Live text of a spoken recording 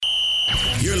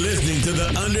You're listening to the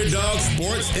Underdog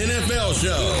Sports NFL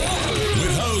Show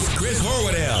with hosts Chris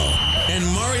Horwedel and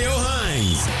Mario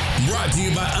Hines. Brought to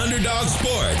you by Underdog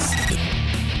Sports.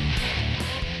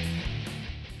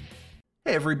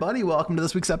 Hey everybody, welcome to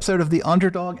this week's episode of the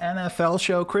Underdog NFL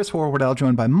Show. Chris Horwedel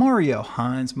joined by Mario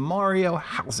Hines. Mario,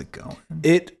 how's it going?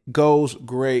 It goes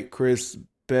great, Chris.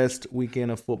 Best weekend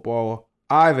of football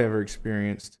I've ever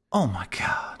experienced. Oh my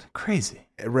God, crazy.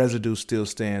 Residue still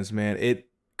stands, man. It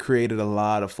created a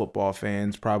lot of football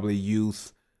fans, probably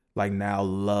youth, like now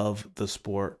love the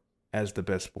sport as the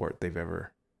best sport they've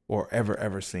ever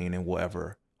seen and will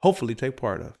ever hopefully take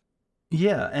part of.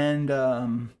 Yeah, and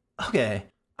okay.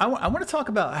 I want to talk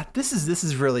about this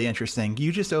is really interesting.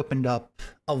 You just opened up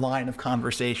a line of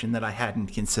conversation that I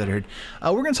hadn't considered.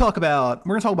 We're going to talk about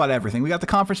everything. We got the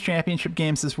conference championship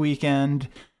games this weekend.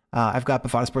 I've got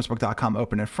BovadaSportsbook.com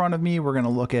open in front of me. We're going to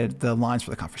look at the lines for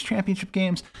the conference championship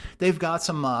games. They've got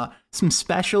some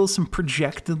specials, some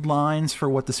projected lines for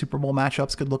what the Super Bowl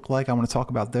matchups could look like. I want to talk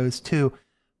about those too.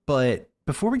 But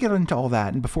before we get into all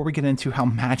that, and before we get into how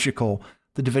magical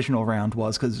the divisional round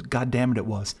was, because God damn it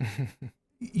was.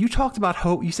 You talked about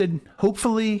hope. You said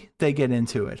hopefully they get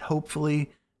into it. Hopefully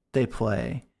they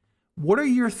play. What are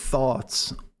your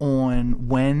thoughts on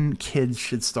when kids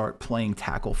should start playing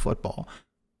tackle football?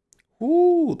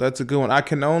 Ooh, that's a good one.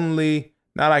 But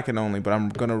I'm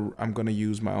gonna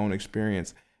use my own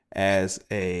experience as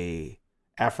a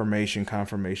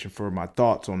confirmation for my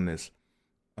thoughts on this.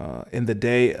 In the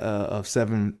day of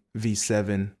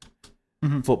 7v7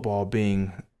 football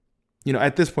being,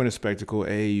 at this point, a spectacle,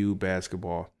 AAU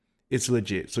basketball, it's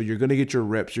legit. So you're going to get your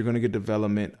reps. You're going to get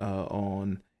development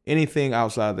on anything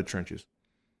outside of the trenches.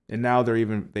 And now they've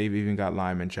even got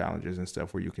lineman challenges and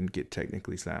stuff where you can get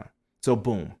technically sound. So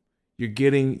boom, you're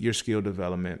getting your skill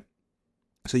development.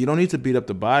 So you don't need to beat up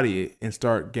the body and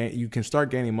you can start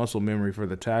gaining muscle memory for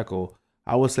the tackle.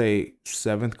 I would say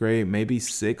 7th grade, maybe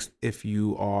 6th if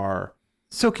you are.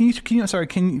 So can you,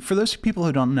 for those people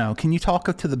who don't know, can you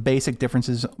talk to the basic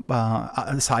differences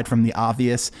aside from the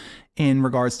obvious in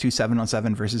regards to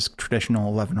 7-on-7 versus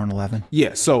traditional 11-on-11?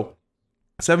 Yeah. So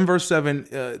 7 versus 7,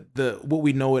 what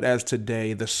we know it as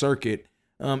today, the circuit,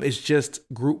 is just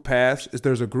group pass.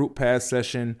 There's a group pass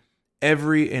session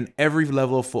in every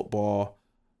level of football,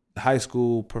 high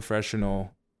school,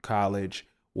 professional, college,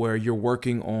 where you're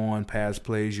working on pass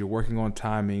plays, you're working on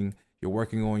timing, you're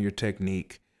working on your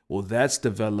technique. Well, that's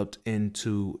developed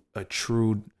into a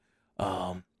true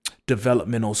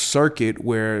developmental circuit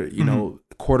where,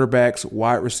 quarterbacks,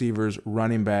 wide receivers,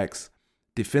 running backs,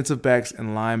 defensive backs,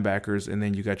 and linebackers, and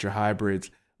then you got your hybrids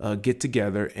get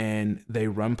together and they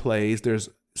run plays. There's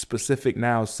specific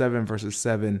now 7 versus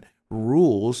 7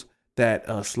 rules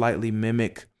that slightly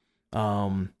mimic,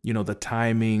 the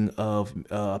timing of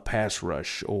a pass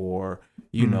rush or,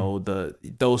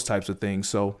 those types of things.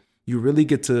 So you really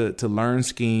get to learn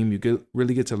scheme. You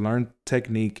really get to learn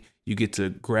technique. You get to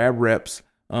grab reps,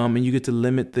 and you get to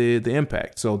limit the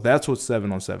impact. So that's what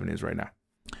 7-on-7 is right now.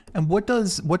 And what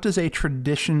does a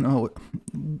traditional?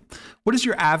 What does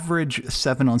your average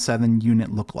 7-on-7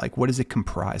 unit look like? What is it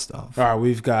comprised of? All right,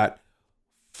 we've got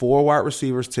 4 wide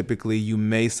receivers. Typically, you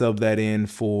may sub that in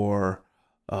for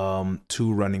 2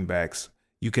 running backs.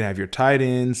 You can have your tight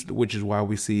ends, which is why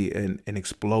we see an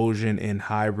explosion in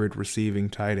hybrid receiving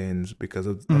tight ends because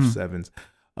of sevens.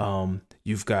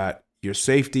 You've got your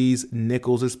safeties,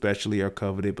 nickels especially are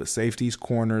coveted, but safeties,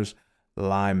 corners,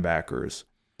 linebackers.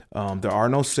 There are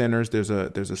no centers. There's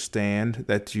a stand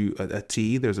a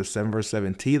T. There's a 7 versus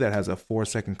 7 T that has a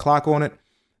 4-second clock on it.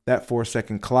 That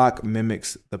 4-second clock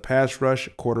mimics the pass rush.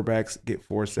 Quarterbacks get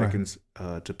 4 seconds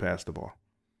to pass the ball.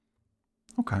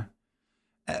 Okay.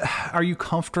 Are you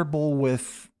comfortable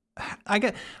with? I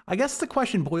guess the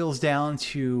question boils down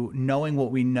to knowing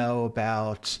what we know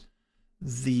about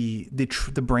the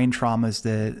brain traumas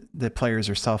that players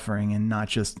are suffering, and not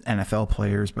just NFL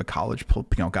players, but college,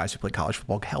 guys who play college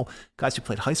football, hell, guys who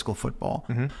played high school football.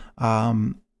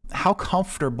 Mm-hmm. How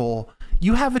comfortable?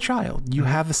 You have a child, you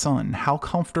have a son. How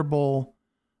comfortable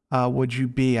would you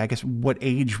be? I guess what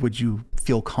age would you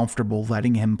feel comfortable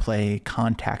letting him play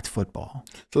contact football?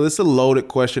 So this is a loaded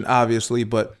question, obviously,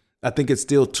 but I think it's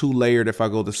still too layered if I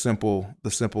go the simple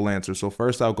answer. So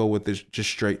first I'll go with this just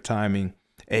straight timing,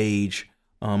 age,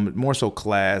 more so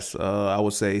class. I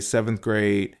would say 7th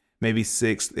grade, maybe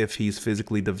 6th if he's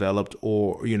physically developed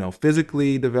or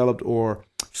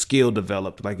skill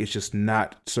developed. Like it's just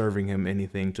not serving him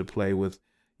anything to play with,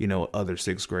 other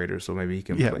 6th graders. So maybe he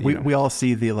can play. We all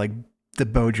see the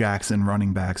Bo Jackson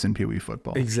running backs in Pee Wee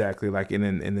football. Exactly.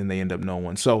 And then they end up no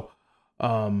one. So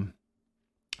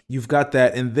you've got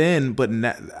that. And then, but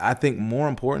now, I think more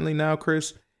importantly now,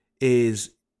 Chris,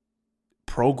 is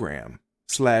program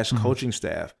 / coaching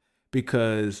staff,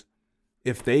 because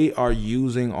if they are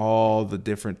using all the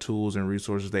different tools and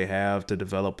resources they have to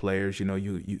develop players,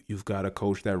 you've got a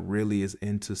coach that really is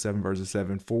into 7 versus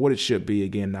 7 for what it should be.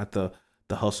 Again, not the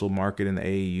hustle market and the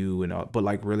AAU and all, but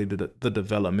like really the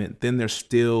development. Then they're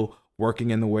still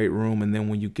working in the weight room. And then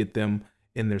when you get them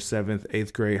in their 7th,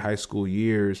 8th grade high school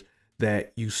years,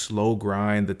 that you slow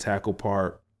grind the tackle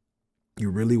part, you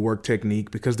really work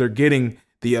technique, because they're getting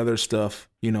the other stuff,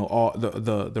 all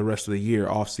the rest of the year,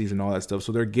 off season, all that stuff.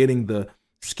 So they're getting the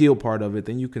skill part of it.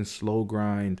 Then you can slow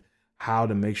grind how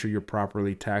to make sure you're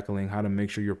properly tackling, how to make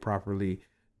sure you're properly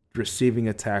receiving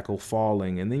a tackle,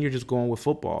 falling, and then you're just going with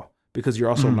football, because you're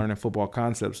also learning football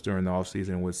concepts during the off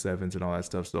season with sevens and all that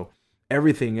stuff. So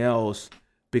everything else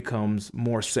becomes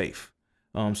more safe.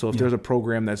 So if there's a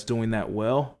program that's doing that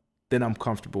well, then I'm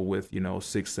comfortable with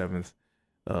 6th,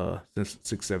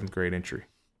 7th grade entry.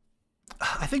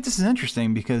 I think this is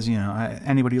interesting because,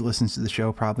 anybody who listens to the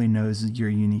show probably knows your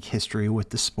unique history with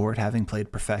the sport, having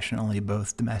played professionally,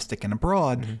 both domestic and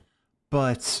abroad. Mm-hmm.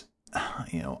 But,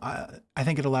 I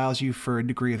think it allows you for a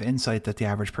degree of insight that the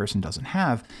average person doesn't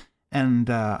have. And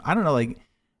I don't know, like,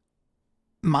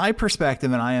 my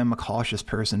perspective, and I am a cautious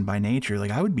person by nature,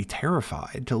 like I would be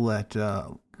terrified to let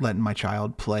my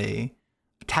child play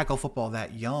tackle football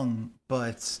that young,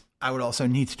 but I would also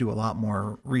need to do a lot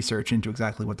more research into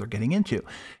exactly what they're getting into.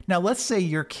 Now, let's say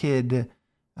your kid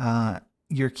does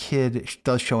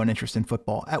show an interest in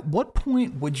football. At what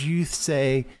point would you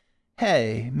say,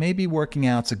 hey, maybe working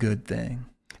out's a good thing?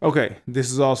 Okay,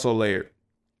 this is also layered.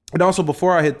 And also,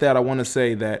 before I hit that, I want to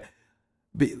say that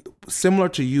similar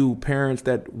to you, parents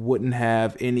that wouldn't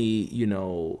have any,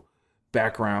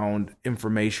 background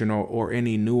information or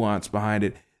any nuance behind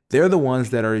it, they're the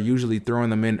ones that are usually throwing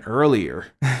them in earlier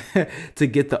to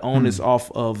get the onus off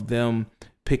of them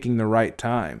picking the right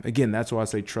time. Again, that's why I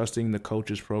say trusting the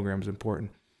coach's program is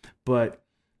important. But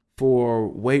for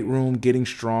weight room, getting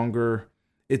stronger,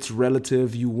 it's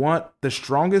relative. You want the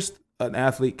strongest an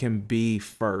athlete can be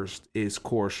first is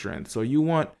core strength. So you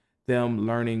want them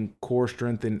learning core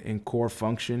strength and core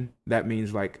function. That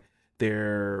means like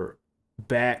their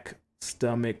back,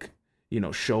 stomach,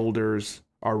 shoulders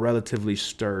are relatively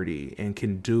sturdy and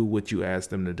can do what you ask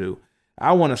them to do.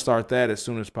 I want to start that as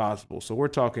soon as possible. So we're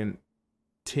talking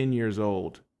 10 years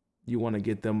old. You want to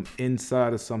get them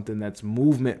inside of something that's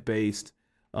movement based,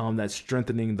 that's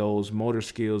strengthening those motor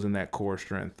skills and that core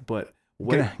strength. But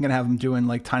gonna have them doing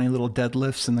like tiny little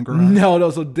deadlifts in the garage? No.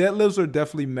 So deadlifts are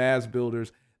definitely mass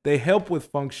builders. They help with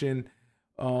function,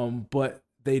 but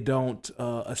they don't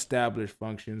establish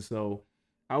function. So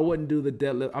I wouldn't do the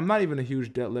deadlift. I'm not even a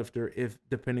huge deadlifter, if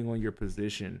depending on your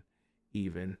position,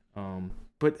 even.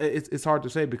 But it's hard to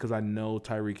say because I know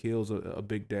Tyreek Hill's a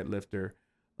big deadlifter,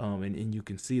 and you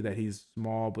can see that he's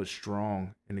small but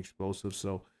strong and explosive.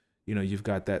 So you've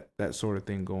got that sort of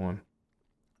thing going.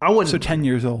 So 10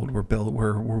 years old, we're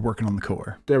working on the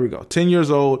core. There we go. 10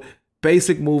 years old,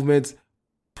 basic movements,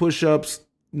 push-ups,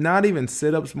 not even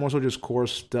sit-ups, more so just core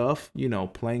stuff.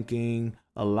 Planking,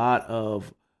 a lot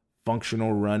of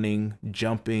functional running,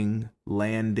 jumping,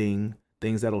 landing,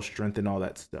 things that'll strengthen all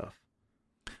that stuff.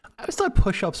 I always thought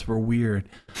push-ups were weird.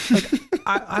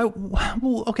 Like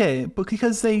okay, but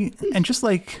because just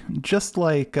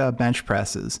like bench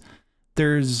presses,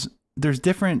 there's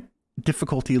different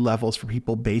difficulty levels for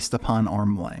people based upon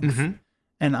arm length. Mm-hmm.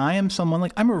 And I am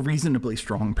someone I'm a reasonably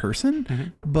strong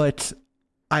person, but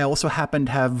I also happen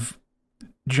to have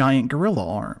giant gorilla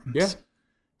arms. Yeah.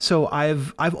 So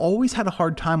I've always had a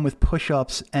hard time with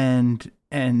push-ups and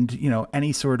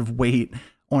any sort of weight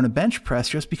on a bench press,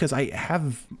 just because I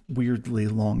have weirdly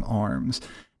long arms.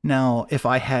 Now, if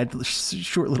I had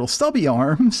short little stubby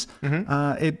arms,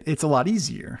 it's a lot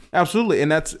easier. Absolutely.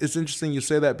 And it's interesting you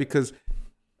say that, because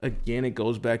again, it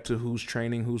goes back to who's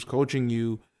training, who's coaching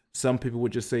you. Some people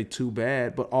would just say too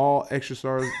bad, but all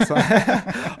exercises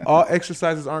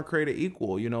aren't created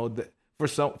equal.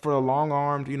 For a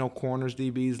long-armed, corners,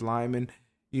 DBs, linemen,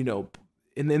 and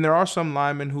then there are some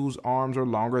linemen whose arms are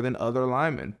longer than other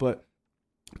linemen. But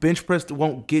bench press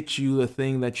won't get you the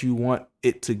thing that you want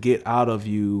it to get out of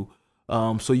you.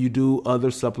 So you do other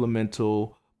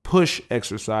supplemental push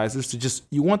exercises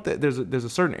you want that. There's a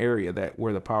certain area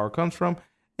where the power comes from,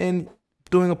 and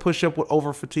doing a push-up would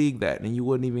over-fatigue that, and you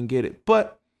wouldn't even get it.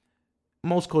 But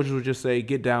most coaches would just say,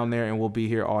 get down there and we'll be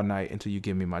here all night until you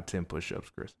give me my 10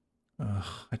 push-ups, Chris.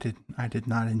 I did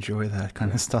not enjoy that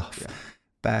kind of stuff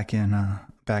back in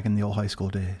the old high school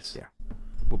days. Yeah.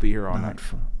 We'll be here all night.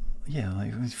 Yeah,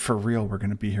 like for real, we're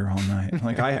gonna be here all night.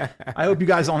 Like I hope you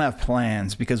guys don't have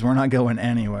plans because we're not going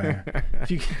anywhere.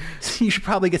 You should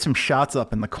probably get some shots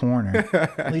up in the corner.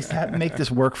 At least make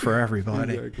this work for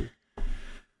everybody. Exactly.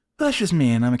 That's just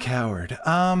me, and I'm a coward.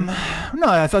 No,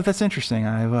 I thought that's interesting.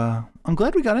 I'm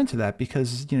glad we got into that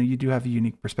because you do have a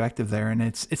unique perspective there, and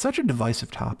it's such a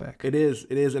divisive topic. It is,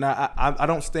 and I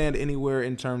don't stand anywhere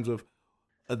in terms of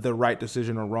the right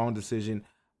decision or wrong decision.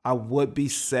 I would be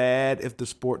sad if the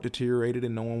sport deteriorated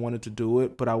and no one wanted to do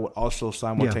it, but I would also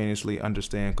simultaneously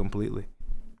understand completely.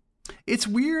 It's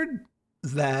weird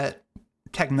that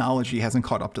technology hasn't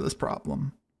caught up to this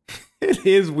problem. It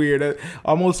is weird,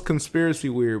 almost conspiracy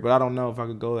weird, but I don't know if I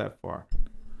could go that far.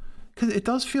 Because it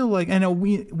does feel like, I know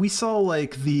we saw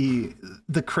like the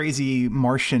crazy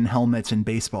Martian helmets in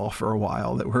baseball for a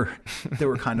while that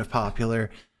were kind of popular.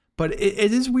 But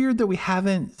it is weird that we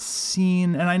haven't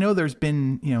seen, and I know there's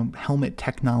been, helmet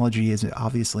technology has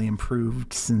obviously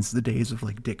improved since the days of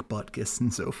like Dick Butkus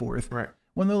and so forth. Right.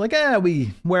 When they're like,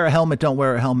 we wear a helmet, don't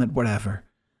wear a helmet, whatever.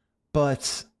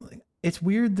 But it's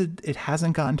weird that it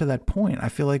hasn't gotten to that point. I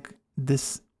feel like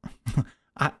this,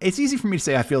 it's easy for me to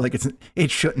say I feel like it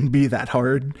shouldn't be that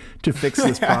hard to fix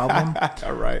this problem.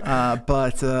 Right.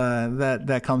 But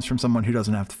that comes from someone who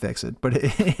doesn't have to fix it. But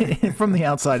from the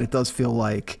outside, it does feel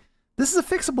like this is a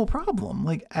fixable problem.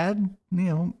 Like add,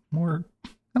 more,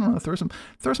 I don't know, throw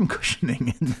some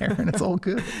cushioning in there and it's all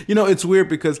good. It's weird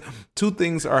because two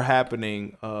things are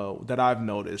happening that I've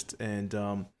noticed.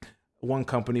 And one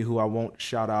company who I won't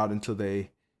shout out until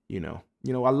they, I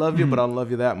love you, but I don't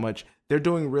love you that much. They're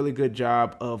doing a really good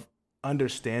job of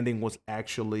understanding what's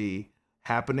actually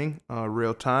happening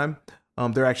real time.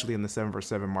 They're actually in the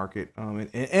 7-for-7 market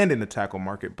and in the tackle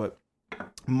market. But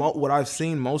what I've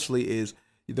seen mostly is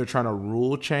they're trying to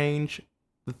rule change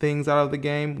the things out of the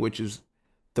game, which is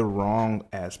the wrong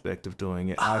aspect of doing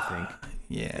it, I think.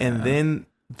 Yeah. And then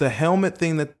the helmet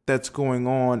thing that's going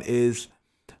on is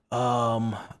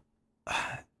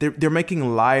they're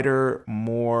making lighter,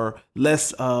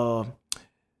 less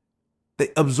they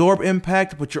absorb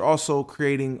impact, but you're also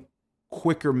creating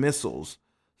quicker missiles.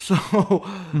 So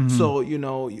so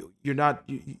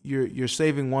you're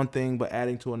saving one thing but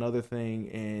adding to another thing,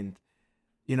 and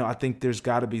I think there's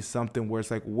got to be something where it's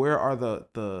like, where are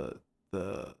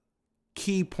the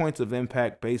key points of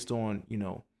impact based on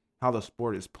how the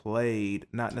sport is played,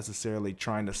 not necessarily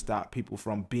trying to stop people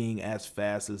from being as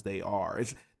fast as they are.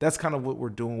 That's kind of what we're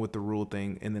doing with the rule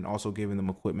thing, and then also giving them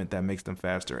equipment that makes them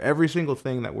faster. Every single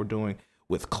thing that we're doing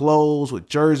with clothes, with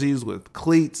jerseys, with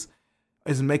cleats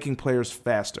is making players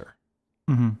faster,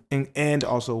 and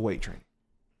also weight training.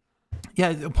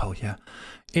 Yeah, well, yeah,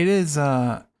 it is.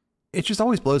 It just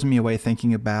always blows me away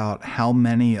thinking about how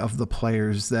many of the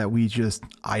players that we just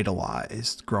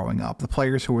idolized growing up, the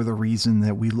players who were the reason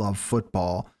that we love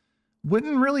football,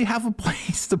 wouldn't really have a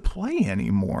place to play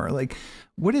anymore. Like,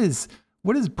 what is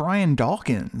Brian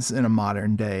Dawkins in a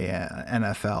modern day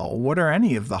NFL? What are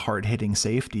any of the hard-hitting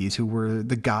safeties who were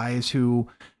the guys who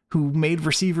made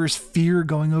receivers fear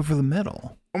going over the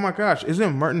middle? Oh my gosh,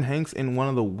 isn't Merton Hanks in one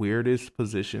of the weirdest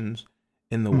positions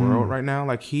in the world right now?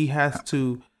 Like, he has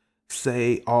to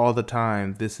say all the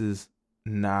time, this is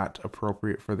not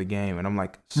appropriate for the game. And I'm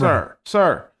like, sir.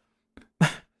 So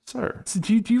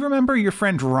do you remember your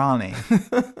friend Ronnie?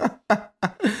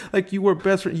 Like, you were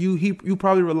best friend. You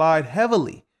probably relied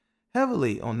heavily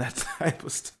on that type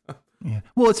of stuff. Yeah.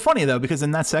 Well, it's funny though, because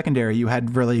in that secondary, you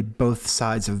had really both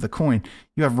sides of the coin.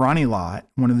 You have Ronnie Lott,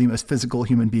 one of the most physical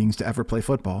human beings to ever play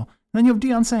football. And then you have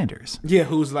Deion Sanders. Yeah,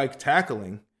 who's like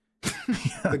tackling.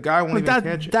 The guy won't even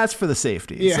catch it. That's for the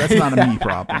safeties. Yeah. That's not a me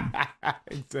problem.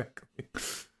 Exactly.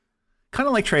 Kind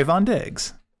of like Trayvon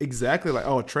Diggs. Exactly. Like,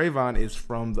 Trayvon is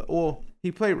from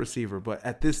he played receiver, but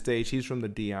at this stage, he's from the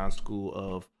Deion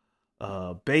school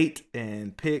of bait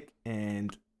and pick.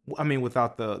 And I mean,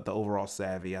 without the overall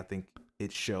savvy, I think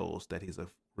it shows that he's a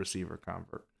receiver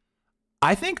convert.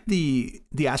 I think the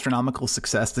astronomical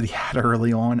success that he had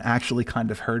early on actually kind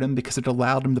of hurt him because it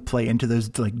allowed him to play into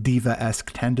those like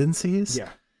diva-esque tendencies. Yeah.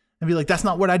 And be like, that's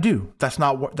not what I do. That's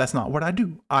not what I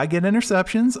do. I get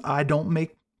interceptions. I don't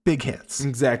make big hits.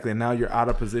 Exactly. And now you're out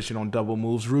of position on double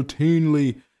moves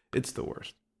routinely. It's the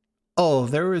worst. Oh,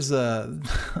 there was a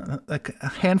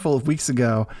handful of weeks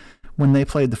ago when they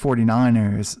played the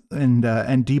 49ers and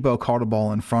Debo caught a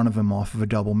ball in front of him off of a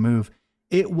double move.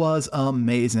 It was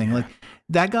amazing. Yeah. Like,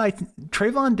 that guy,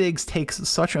 Trayvon Diggs, takes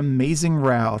such amazing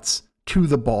routes to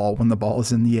the ball when the ball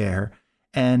is in the air,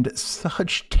 and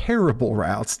such terrible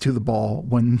routes to the ball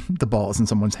when the ball is in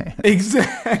someone's hand.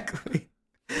 Exactly.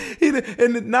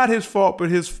 And not his fault, but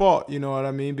his fault. You know what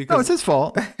I mean? Because No, it's his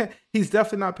fault. he's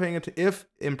definitely not paying attention. If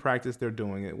in practice they're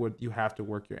doing it, you have to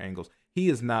work your angles. He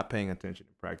is not paying attention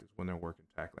in practice when they're working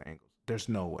tackling angles. There's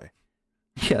no way.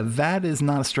 Yeah, that is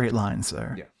not a straight line,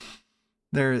 sir. Yeah.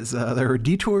 There are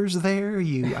detours there.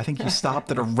 I think you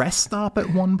stopped at a rest stop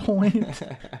at one point.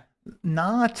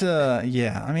 Not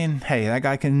yeah. I mean, hey, that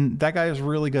guy is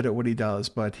really good at what he does,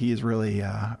 but he is really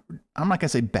I'm not gonna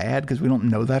say bad because we don't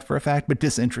know that for a fact, but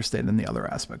disinterested in the other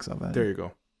aspects of it. There you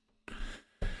go.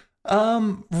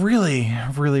 Really,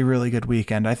 really, really good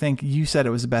weekend. I think you said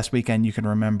it was the best weekend you can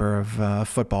remember of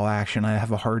football action. I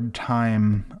have a hard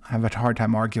time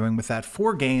arguing with that.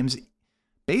 4 games,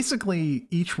 basically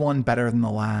each one better than the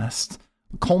last,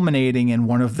 culminating in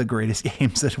one of the greatest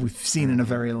games that we've seen in a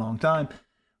very long time.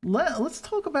 Let's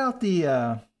talk about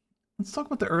the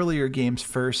earlier games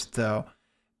first, though,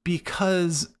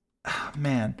 because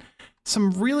man,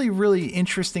 some really, really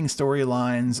interesting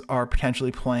storylines are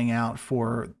potentially playing out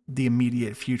for the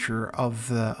immediate future of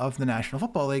the National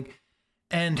Football League,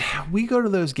 and we go to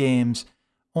those games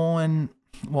on.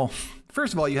 Well,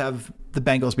 first of all, you have the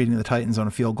Bengals beating the Titans on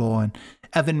a field goal, and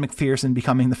Evan McPherson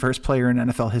becoming the first player in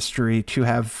NFL history to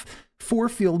have 4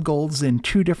 field goals in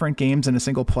 2 different games in a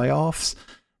single playoffs.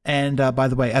 And by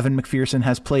the way, Evan McPherson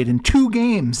has played in 2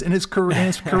 games in his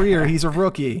career. He's a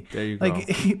rookie. There you go. Like,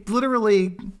 he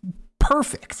literally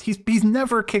perfect. He's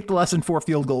never kicked less than 4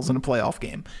 field goals in a playoff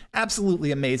game.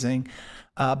 Absolutely amazing.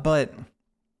 But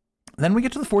then we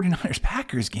get to the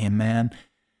 49ers-Packers game, man.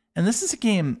 And this is a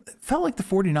game, it felt like the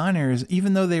 49ers,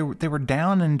 even though they were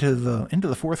down into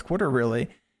the fourth quarter, really,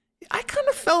 I kind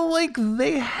of felt like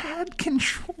they had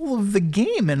control of the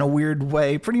game in a weird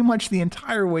way, pretty much the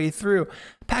entire way through.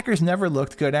 Packers never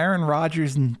looked good. Aaron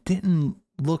Rodgers didn't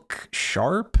look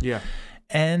sharp. Yeah.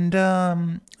 And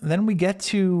then we get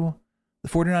to the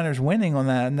 49ers winning on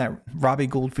that Robbie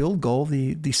Gould field goal,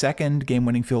 the second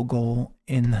game-winning field goal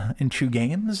in 2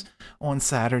 games on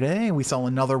Saturday. We saw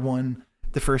another one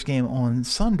the first game on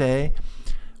Sunday.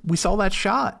 We saw that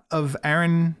shot of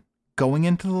Aaron going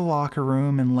into the locker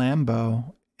room in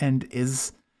Lambeau, and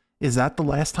is that the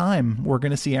last time we're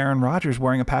going to see Aaron Rodgers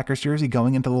wearing a Packers jersey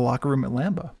going into the locker room at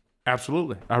Lambeau?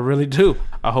 Absolutely. I really do.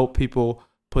 I hope people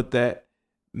put that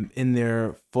in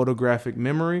their photographic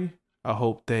memory. I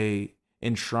hope they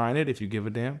enshrine it if you give a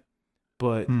damn.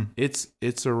 But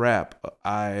it's a wrap.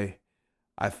 I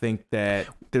think that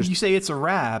there's... You say it's a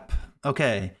wrap.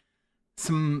 Okay.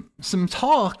 Some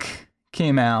talk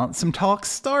came out. Some talk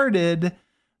started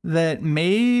that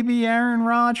maybe Aaron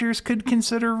Rodgers could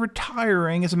consider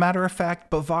retiring. As a matter of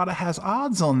fact, Bovada has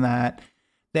odds on that.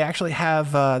 They actually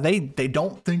have, they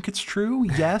don't think it's true.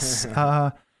 Yes.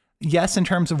 Yes, in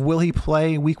terms of will he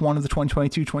play week 1 of the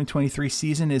 2022-2023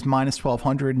 season is minus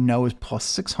 1,200. No is plus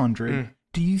 600.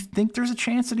 Do you think there's a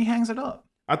chance that he hangs it up?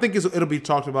 I think it'll be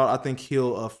talked about. I think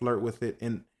he'll flirt with it,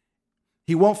 and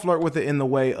he won't flirt with it in the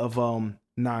way of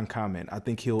non-comment. I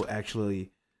think he'll actually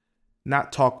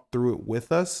not talk through it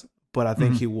with us, but I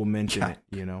think he will mention it,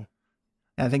 you know.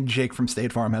 I think Jake from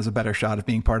State Farm has a better shot of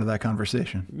being part of that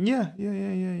conversation. Yeah.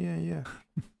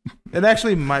 It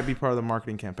actually might be part of the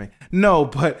marketing campaign. No,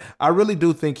 but I really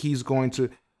do think he's going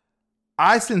to.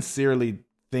 I sincerely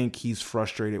think he's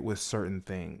frustrated with certain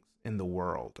things in the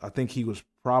world. I think he was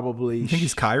probably. You think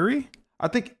he's Kyrie? I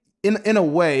think in a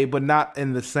way, but not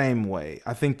in the same way.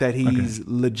 I think that he's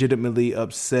legitimately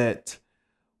upset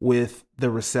with the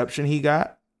reception he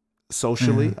got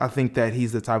socially. I think that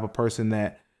he's the type of person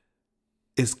that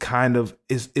is kind of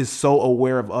is so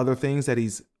aware of other things that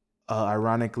he's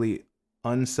ironically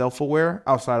unself-aware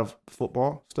outside of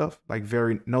football stuff. Like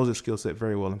knows his skill set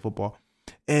very well in football.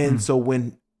 And so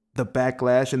when the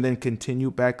backlash and then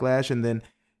continued backlash and then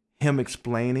him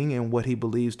explaining in what he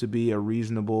believes to be a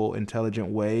reasonable, intelligent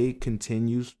way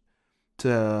continues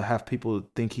to have people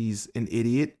think he's an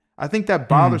idiot, I think that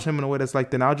bothers him in a way that's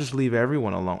like, then I'll just leave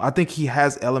everyone alone. I think he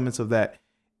has elements of that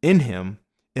in him,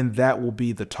 and that will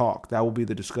be the talk. That will be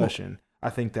the discussion. I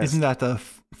think that's... Isn't that the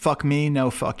fuck me, no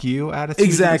fuck you attitude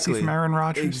exactly from Aaron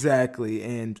Rodgers? Exactly.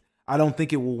 And I don't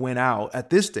think it will win out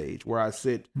at this stage where I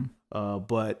sit,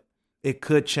 but it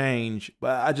could change.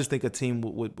 But I just think a team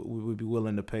would be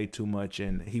willing to pay too much,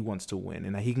 and he wants to win.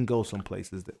 And he can go some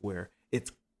places where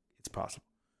it's possible.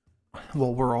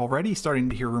 Well, we're already starting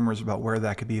to hear rumors about where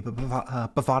that could be, but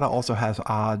Bovada also has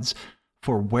odds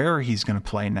for where he's going to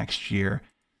play next year.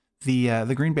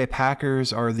 The Green Bay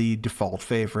Packers are the default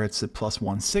favorites at plus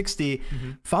 160,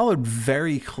 followed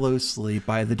very closely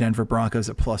by the Denver Broncos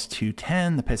at plus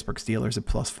 210, the Pittsburgh Steelers at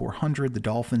plus 400, the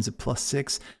Dolphins at plus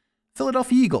 6.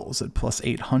 Philadelphia Eagles at plus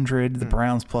 800, the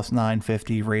Browns plus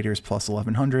 950, Raiders plus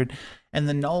 1100, and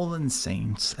the Nolan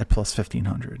Saints at plus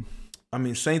 1500. I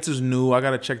mean, Saints is new. I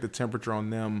got to check the temperature on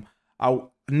them.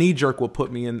 Knee jerk will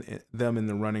put me in them in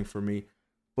the running for me.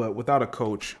 But without a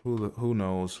coach, who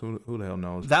knows? Who the hell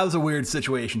knows? That was a weird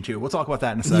situation, too. We'll talk about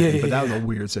that in a second, but that was a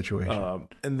weird situation.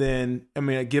 And then, I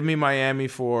mean, give me Miami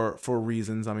for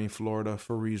reasons. I mean, Florida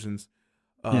for reasons.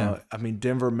 I mean,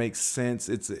 Denver makes sense.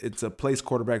 It's a place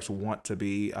quarterbacks want to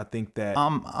be. I think that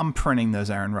I'm printing those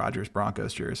Aaron Rodgers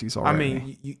Broncos jerseys already. I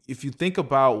mean, if you think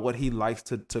about what he likes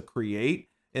to create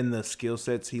and the skill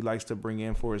sets he likes to bring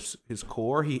in for his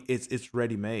core, it's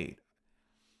ready made.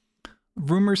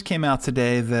 Rumors came out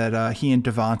today that he and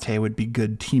Devontae would be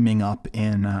good teaming up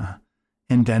in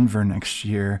Denver next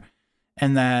year,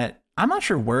 and that I'm not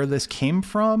sure where this came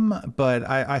from, but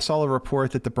I saw a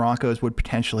report that the Broncos would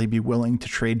potentially be willing to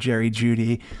trade Jerry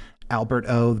Jeudy, Albert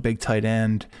O, the big tight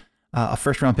end, a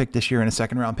first-round pick this year and a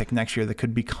second-round pick next year that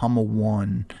could become a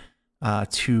one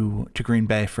to Green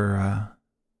Bay for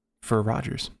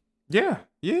Rodgers. Yeah.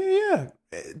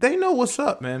 They know what's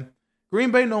up, man. Green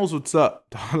Bay knows what's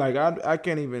up. Like I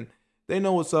can't even. They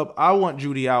know what's up. I want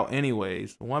Jeudy out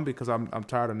anyways. One, because I'm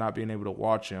tired of not being able to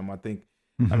watch him. I think.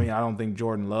 I mean, I don't think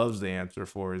Jordan Love's the answer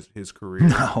for his career.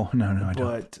 No, I don't.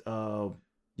 But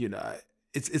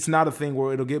it's not a thing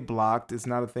where it'll get blocked. It's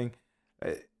not a thing.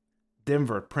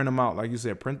 Denver, print them out, like you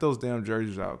said. Print those damn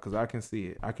jerseys out because I can see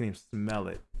it. I can even smell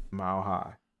it mile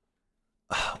high.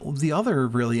 Well, the other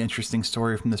really interesting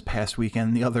story from this past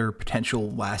weekend, the other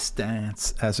potential last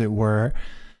dance, as it were,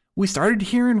 we started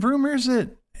hearing rumors that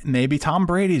maybe Tom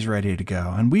Brady's ready to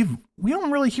go. And we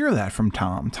don't really hear that from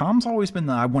Tom. Tom's always been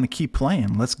I want to keep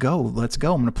playing. Let's go. I'm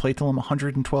going to play till I'm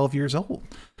 112 years old.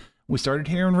 We started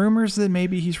hearing rumors that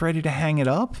maybe he's ready to hang it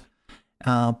up.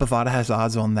 Bovada has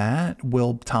odds on that.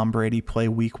 Will Tom Brady play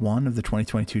week 1 of the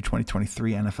 2022-2023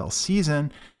 NFL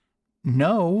season?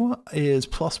 No is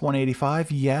plus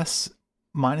 185. Yes,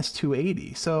 minus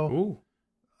 280. So,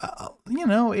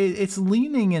 it's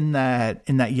leaning in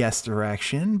that yes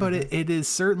direction, but it is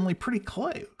certainly pretty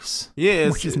close.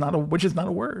 Yeah, which is not a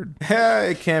word. Yeah,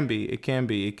 it can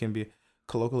be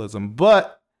colloquialism.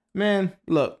 But man,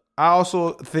 look, I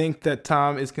also think that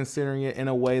Tom is considering it in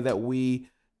a way that we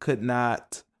could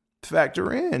not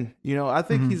factor in. I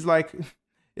think he's like,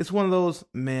 it's one of those,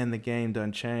 man, the game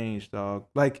done changed, dog.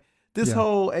 Like. This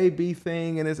whole AB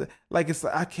thing, and it's like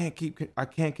I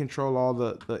can't control all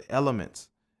the elements,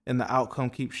 and the outcome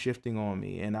keeps shifting on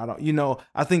me, and I don't,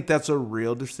 I think that's a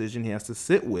real decision he has to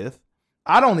sit with.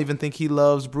 I don't even think he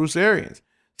loves Bruce Arians,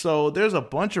 so there's a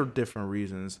bunch of different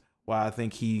reasons why I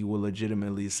think he will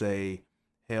legitimately say,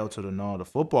 "Hell to the no, the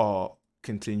football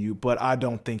continue," but I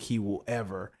don't think he will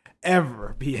ever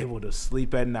be able to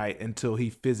sleep at night until he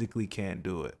physically can't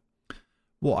do it.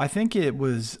 Well, I think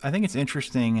it's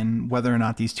interesting, and whether or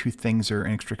not these two things are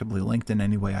inextricably linked in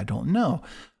any way, I don't know.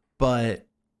 But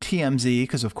TMZ,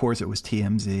 because of course it was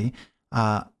TMZ,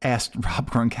 asked Rob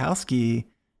Gronkowski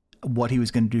what he was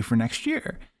going to do for next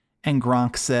year. And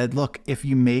Gronk said, look, if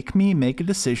you make a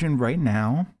decision right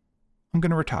now, I'm going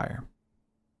to retire.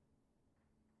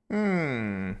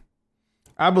 I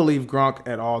believe Gronk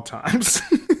at all times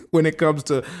when it comes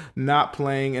to not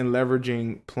playing and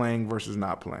leveraging playing versus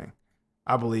not playing.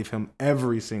 I believe him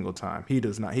every single time. He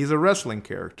does not. He's a wrestling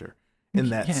character in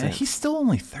that sense. He's still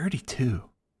only 32.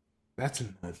 That's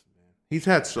nuts, man. He's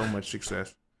had so much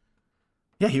success.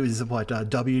 Yeah, he was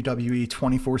WWE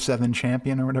 24/7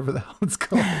 champion or whatever the hell it's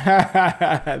called.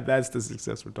 That's the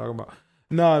success we're talking about.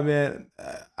 No, man,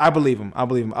 I believe him.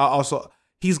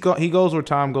 He goes where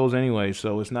Tom goes anyway.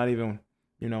 So it's not even,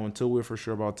 until we're for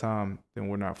sure about Tom, then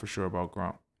we're not for sure about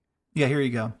Gronk. Yeah, here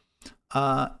you go.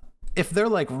 If they're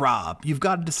like, Rob, you've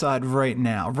got to decide right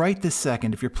now, right this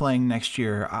second, if you're playing next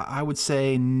year, I would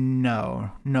say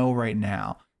no right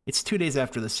now. It's 2 days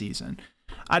after the season.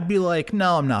 I'd be like,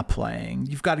 no, I'm not playing.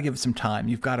 You've got to give it some time.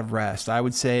 You've got to rest. I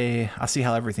would say I'll see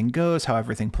how everything goes, how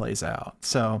everything plays out.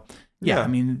 So, yeah. I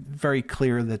mean, very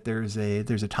clear that there's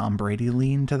a Tom Brady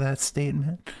lean to that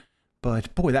statement.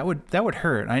 But, boy, that would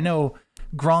hurt. I know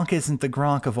Gronk isn't the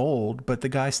Gronk of old, but the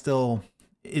guy still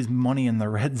is money in the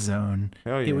red zone.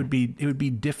 Hell yeah. It would be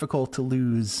difficult to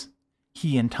lose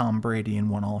he and Tom Brady in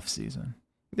one off season.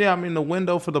 Yeah, I mean the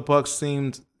window for the Bucs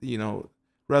seemed,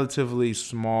 relatively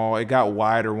small. It got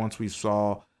wider once we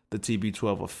saw the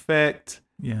TB12 effect.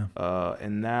 Yeah.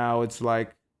 And now it's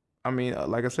like, I mean,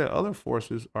 like I said, other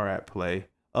forces are at play,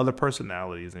 other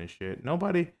personalities and shit.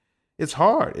 It's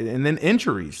hard. And then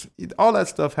injuries, all that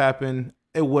stuff happened.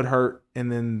 It would hurt,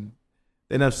 and then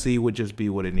the NFC would just be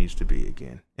what it needs to be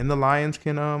again. And the Lions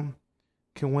can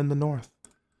win the North.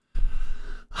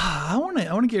 I want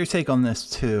to get your take on this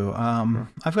too.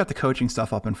 I've got the coaching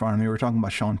stuff up in front of me. We're talking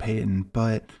about Sean Payton,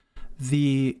 but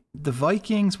the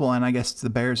Vikings, well, and I guess the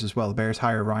Bears as well. The Bears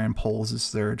hired Ryan Poles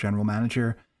as their general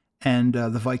manager, and the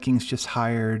Vikings just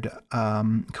hired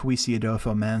Kwesi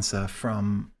Adolfo-Mensah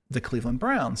from the Cleveland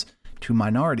Browns, 2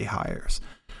 minority hires.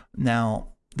 Now,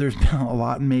 there's been a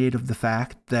lot made of the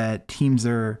fact that teams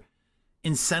are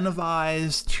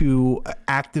incentivized to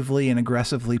actively and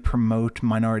aggressively promote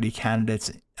minority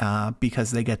candidates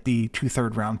because they get the 2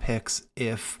 third-round picks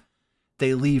if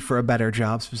they leave for a better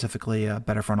job, specifically a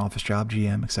better front office job,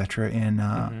 GM, etc., in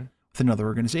with another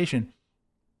organization.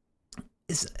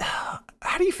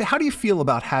 How do you feel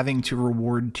about having to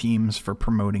reward teams for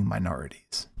promoting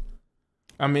minorities?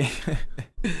 I mean,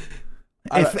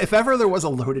 if ever there was a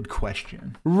loaded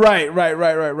question, right.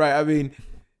 I mean,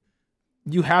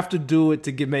 you have to do it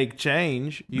to make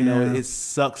change. You know, it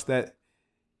sucks that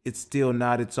it's still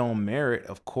not its own merit.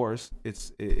 Of course,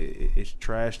 it's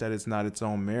trash that it's not its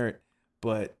own merit,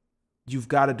 but you've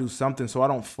got to do something. So I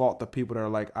don't fault the people that are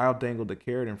like, I'll dangle the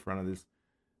carrot in front of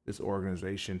this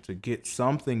organization to get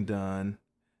something done.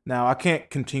 Now, I can't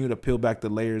continue to peel back the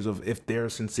layers of if they're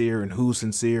sincere and who's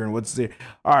sincere and what's there.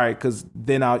 All right, because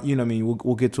then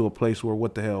we'll get to a place where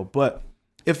what the hell. But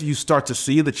if you start to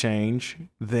see the change,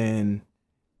 then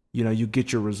you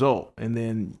get your result, and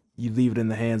then you leave it in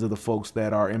the hands of the folks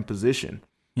that are in position.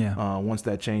 Yeah. Once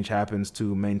that change happens,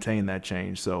 to maintain that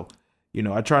change. So,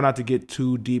 I try not to get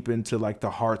too deep into like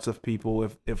the hearts of people.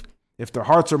 If their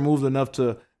hearts are moved enough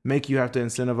to make you have to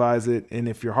incentivize it, and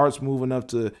if your heart's moved enough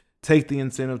to take the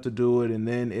incentive to do it, and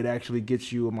then it actually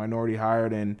gets you a minority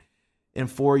hired, and in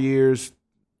 4 years,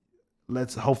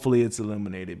 hopefully it's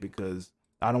eliminated, because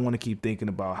I don't want to keep thinking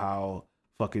about how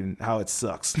it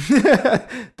sucks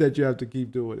that you have to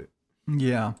keep doing it.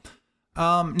 Yeah.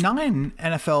 9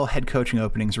 NFL head coaching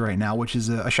openings right now, which is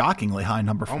a shockingly high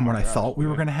number from what I thought we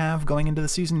were going to have going into the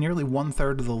season. Nearly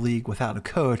 1/3 of the league without a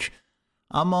coach.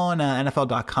 I'm on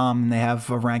NFL.com, and they have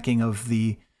a ranking of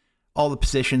all the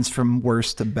positions from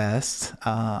worst to best.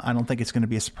 I don't think it's going to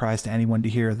be a surprise to anyone to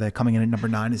hear that coming in at number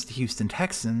 9 is the Houston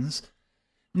Texans.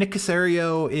 Nick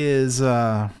Caserio is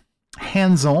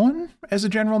hands-on as a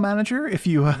general manager, if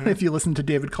you listen to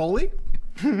David Coley.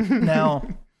 Now,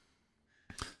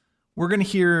 we're going to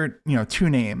hear 2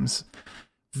 names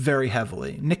very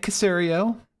heavily. Nick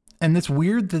Caserio, and it's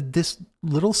weird that this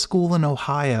little school in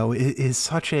Ohio is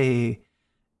such a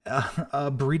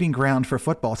breeding ground for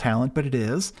football talent, but it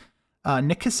is.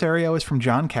 Nick Caserio is from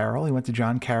John Carroll. He went to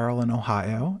John Carroll in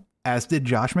Ohio, as did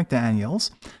Josh McDaniels,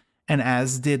 and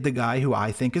as did the guy who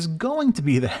I think is going to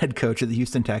be the head coach of the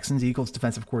Houston Texans, Eagles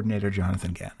defensive coordinator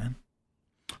Jonathan Gannon.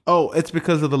 Oh, it's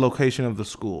because of the location of the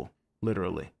school.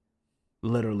 Literally,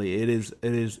 it is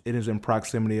in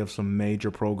proximity of some major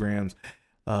programs,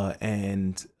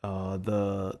 and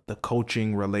the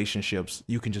coaching relationships.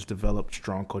 You can just develop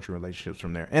strong coaching relationships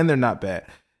from there, and they're not bad.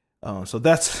 So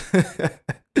that's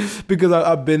because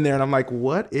I've been there, and I'm like,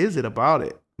 what is it about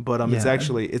it? But it's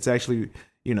actually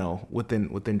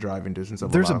within driving distance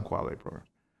of a lot of quality programs.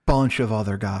 Bunch of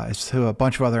other guys, a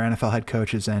bunch of other NFL head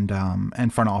coaches and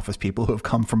front office people who have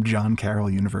come from John Carroll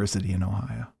University in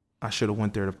Ohio. I should have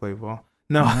went there to play ball.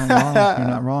 No, you're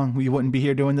not wrong. You wouldn't be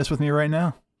here doing this with me right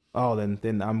now. Oh,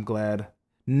 then I'm glad.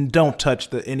 Don't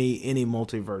touch any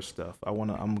multiverse stuff.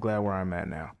 I'm glad where I'm at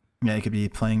now. Yeah, you could be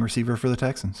playing receiver for the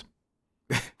Texans.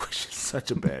 Which is such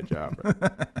a bad job.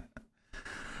 Right?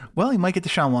 Well, you might get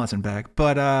Deshaun Watson back,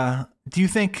 but do you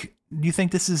think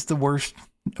this is the worst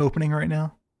opening right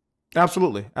now?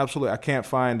 Absolutely. I can't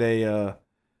find a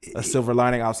silver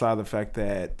lining outside of the fact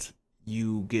that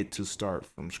you get to start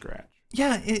from scratch.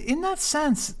 Yeah, in that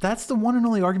sense, that's the one and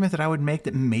only argument that I would make,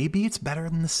 that maybe it's better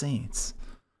than the Saints.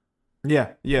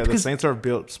 Yeah. The Saints are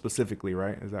built specifically,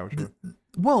 right? Is that what you're...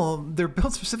 Well, they're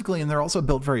built specifically, and they're also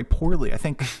built very poorly. I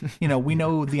think, we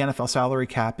know the NFL salary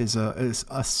cap is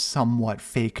a somewhat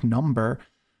fake number,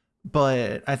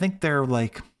 but I think they're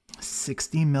like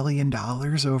 $60 million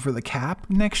over the cap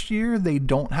next year. They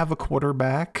don't have a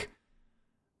quarterback.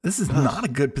 This is not a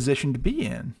good position to be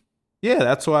in. Yeah,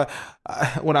 that's why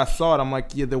when I saw it, I'm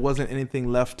like, there wasn't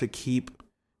anything left to keep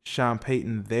Sean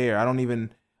Payton there. I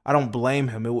don't blame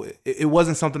him. It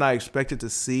wasn't something I expected to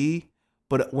see.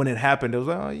 But when it happened, it was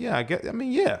like, oh, yeah,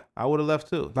 I would have left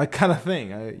too. Like, kind of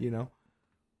thing,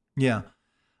 Yeah.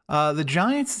 The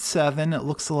Giants at 7, it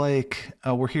looks like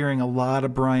we're hearing a lot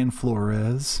of Brian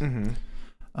Flores.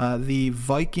 Mm-hmm. The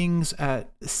Vikings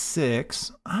at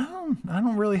 6, I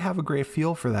don't really have a great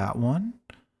feel for that one.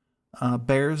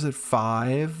 Bears at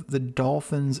 5, the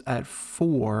Dolphins at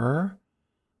 4,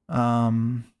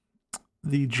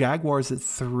 the Jaguars at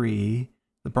 3,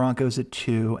 the Broncos at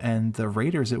 2, and the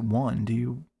Raiders at 1. Do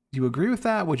you agree with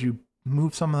that? Would you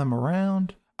move some of them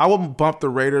around? I would bump the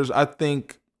Raiders. I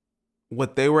think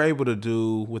what they were able to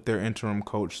do with their interim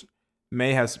coach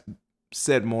may have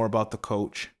said more about the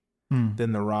coach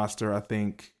than the roster. I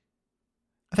think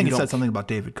it said something about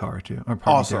David Carr too, or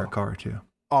probably Derek Carr too.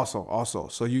 Also,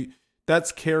 so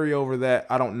that's carryover that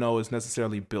I don't know is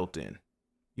necessarily built in,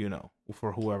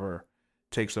 for whoever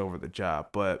takes over the job.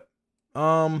 But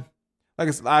like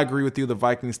I said, I agree with you. The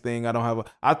Vikings thing,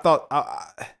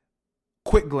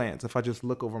 quick glance, if I just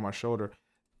look over my shoulder,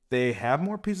 they have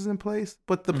more pieces in place,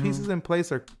 but the pieces in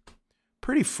place are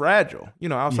pretty fragile.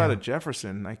 Outside of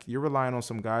Jefferson, like you're relying on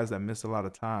some guys that missed a lot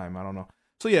of time. I don't know.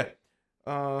 So yeah,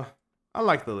 I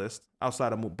like the list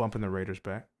outside of bumping the Raiders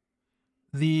back.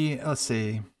 Let's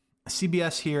see,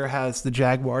 CBS here has the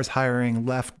Jaguars hiring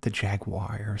the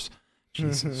Jaguars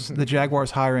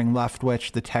hiring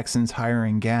Leftwich, the Texans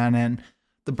hiring Gannon,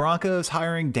 the Broncos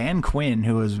hiring Dan Quinn,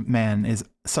 who is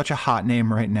such a hot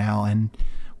name right now and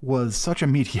was such a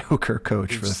mediocre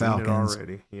coach for the Falcons.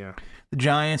 Already. Yeah. The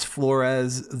Giants,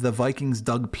 Flores, the Vikings,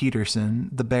 Doug Peterson,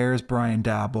 the Bears, Brian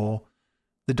Dabble,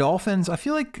 the Dolphins. I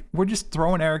feel like we're just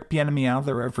throwing Eric Bieniemy out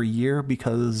there every year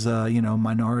because,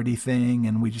 minority thing,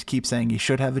 and we just keep saying he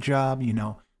should have a job.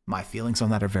 My feelings on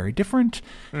that are very different.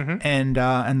 And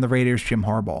the Raiders, Jim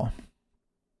Harbaugh.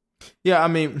 Yeah, I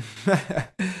mean,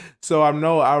 so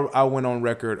I went on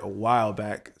record a while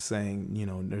back saying,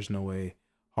 there's no way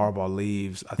Harbaugh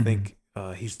leaves. I think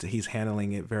he's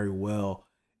handling it very well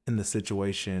in the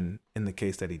situation in the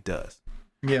case that he does.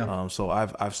 Yeah. So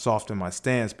I've softened my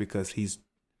stance because he's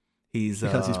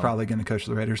probably going to coach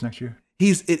the Raiders next year.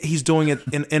 He's doing it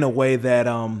in a way that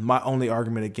my only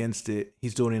argument against it,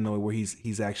 he's doing it in a way where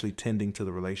he's actually tending to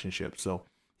the relationship. So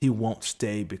he won't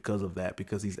stay because of that,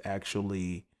 because he's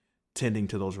actually tending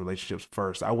to those relationships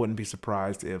first. I wouldn't be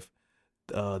surprised if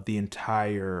the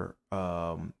entire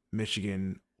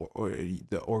Michigan or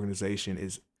the organization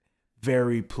is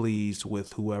very pleased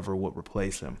with whoever would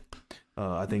replace him.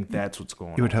 I think that's what's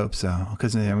going on. You would hope so,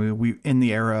 because we in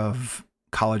the era of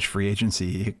college free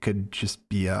agency, it could just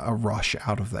be a rush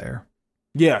out of there.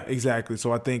 Yeah, exactly.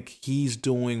 So I think he's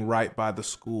doing right by the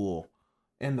school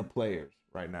and the players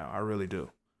right now. I really do.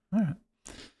 All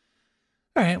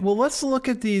right. Well, let's look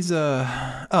at these.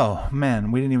 Oh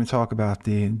man, we didn't even talk about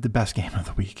the best game of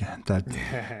the weekend.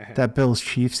 That Bills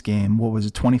Chiefs game. What was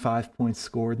it? 25 points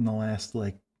scored in the last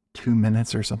 2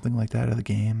 minutes or something like that of the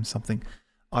game. Something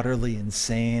utterly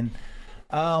insane.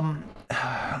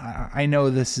 I know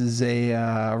this is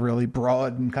a really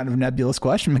broad and kind of nebulous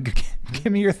question, but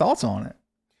give me your thoughts on it.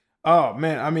 Oh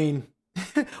man, I mean,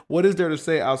 what is there to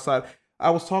say outside? I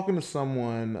was talking to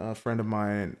someone, a friend of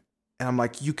mine, and I'm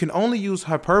like, you can only use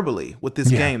hyperbole with this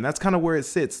game. That's kind of where it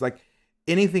sits. Like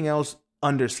anything else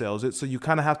undersells it, so you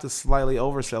kind of have to slightly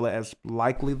oversell it as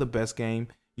likely the best game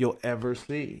you'll ever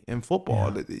see in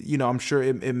football. Yeah. I'm sure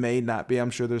it may not be.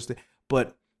 I'm sure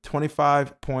but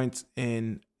 25 points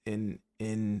in 2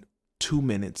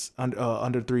 minutes,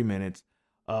 under 3 minutes,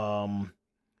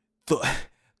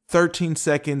 13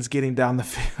 seconds getting down the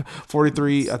field,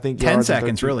 43, I think. 10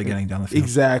 seconds really getting down the field.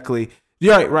 Exactly.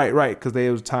 Yeah, right. Because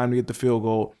it was time to get the field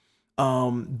goal.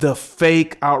 The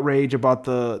fake outrage about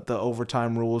the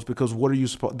overtime rules, because what are you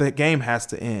supposed? The game has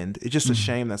to end. It's just a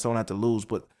shame that someone had to lose,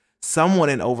 but someone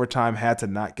in overtime had to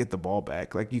not get the ball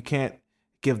back. Like you can't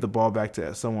give the ball back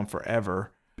to someone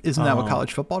forever. Isn't that what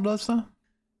college football does, though?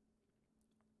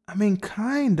 I mean,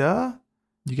 kinda.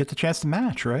 You get the chance to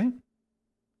match, right?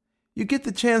 You get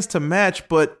the chance to match,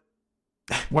 but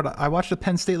I watched a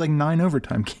Penn State 9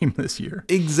 overtime game this year.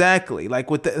 Exactly.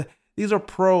 These are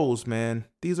pros, man.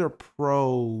 These are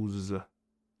pros.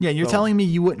 Yeah, you're telling me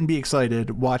you wouldn't be excited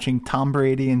watching Tom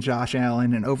Brady and Josh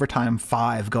Allen in overtime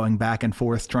 5 going back and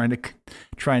forth trying to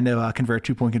convert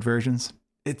 2-point conversions?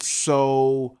 It's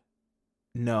so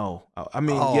no. I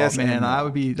mean, yes, man, no. that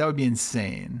would be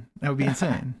insane. That would be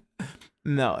insane.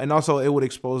 No, and also it would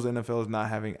expose the NFL as not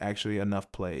having actually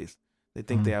enough plays. They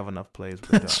think they have enough plays,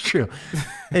 but that's true.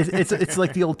 It's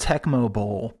like the old Tecmo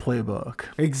Bowl playbook.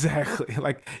 Exactly.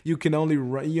 Like you can only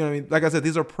run. You know what I mean? Like I said,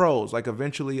 these are pros. Like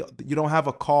eventually, you don't have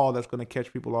a call that's going to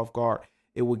catch people off guard.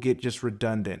 It will get just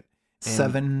redundant.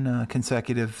 7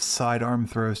 consecutive sidearm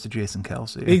throws to Jason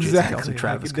Kelce. Exactly.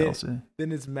 Travis Kelce.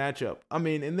 Then it's matchup. I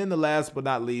mean, and then the last but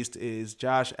not least is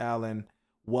Josh Allen.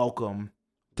 Welcome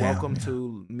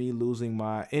to me losing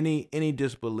my any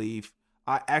disbelief.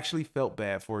 I actually felt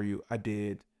bad for you. I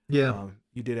did. Yeah.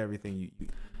 You did everything you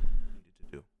needed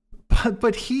to do.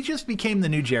 But he just became the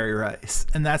new Jerry Rice,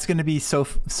 and that's going to be so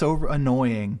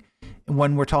annoying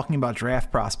when we're talking about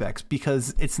draft prospects,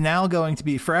 because it's now going to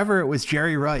be forever. It was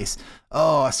Jerry Rice.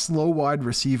 Oh, a slow wide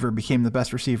receiver became the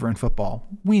best receiver in football.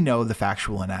 We know the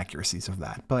factual inaccuracies of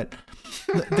that, but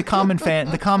the common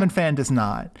fan does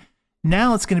not.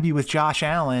 Now it's going to be with Josh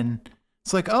Allen.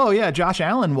 It's like, oh yeah, Josh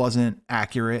Allen wasn't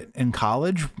accurate in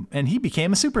college and he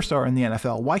became a superstar in the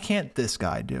NFL. Why can't this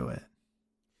guy do it?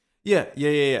 Yeah.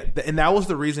 And that was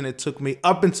the reason it took me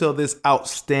up until this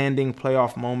outstanding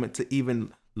playoff moment to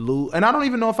even lose. And I don't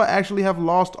even know if I actually have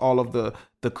lost all of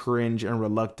the cringe and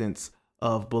reluctance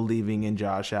of believing in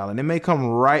Josh Allen. It may come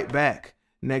right back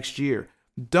next year.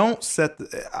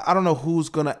 I don't know who's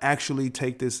going to actually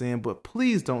take this in, but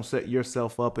please don't set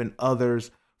yourself up and others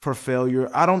for failure.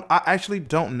 I actually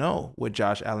don't know what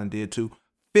Josh Allen did to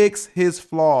fix his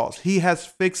flaws. He has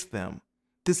fixed them.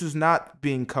 This is not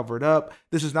being covered up.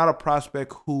 This is not a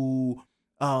prospect who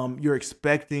you're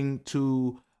expecting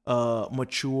to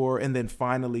mature and then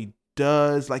finally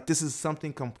does. Like, this is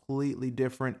something completely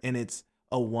different, and it's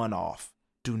a one-off.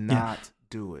 Do not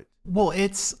do it. Well,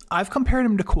 I've compared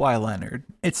him to Kawhi Leonard.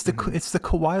 It's the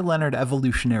Kawhi Leonard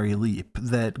evolutionary leap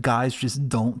that guys just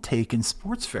don't take in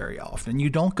sports very often. You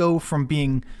don't go from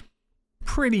being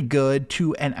pretty good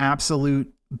to an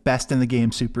absolute best in the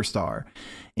game superstar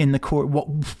in the court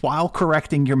while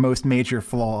correcting your most major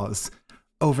flaws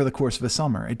over the course of a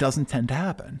summer. It doesn't tend to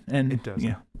happen, and it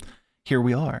doesn't. Here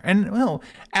we are. And well,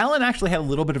 Allen actually had a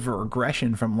little bit of a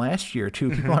regression from last year too.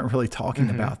 People aren't really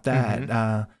talking about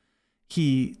that.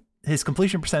 His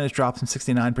completion percentage dropped from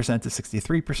 69% to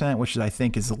 63%, which I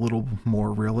think is a little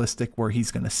more realistic where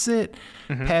he's going to sit.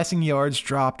 Passing yards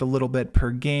dropped a little bit per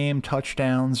game.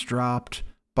 Touchdowns dropped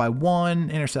by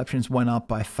 1. Interceptions went up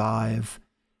by 5.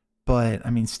 But, I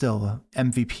mean, still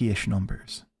MVP-ish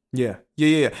numbers. Yeah.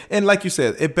 And like you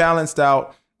said, it balanced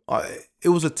out. It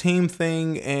was a team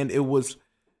thing, and it was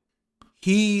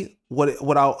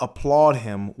what I'll applaud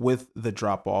him with the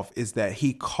drop-off is that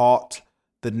he caught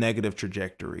the negative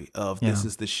trajectory of this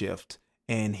is the shift,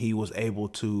 and he was able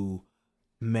to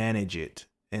manage it.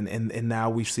 And now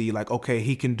we see, like, okay,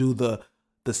 he can do the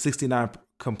 69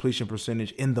 completion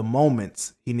percentage in the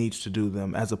moments he needs to do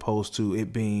them, as opposed to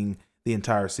it being the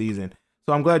entire season.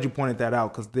 So I'm glad you pointed that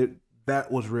out, because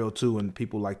that was real too, and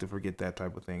people like to forget that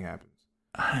type of thing happens.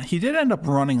 He did end up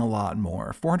running a lot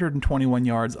more, 421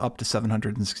 yards up to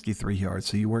 763 yards.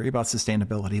 So you worry about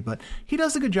sustainability, but he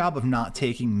does a good job of not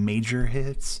taking major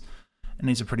hits, and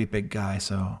he's a pretty big guy.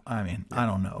 So, I mean, I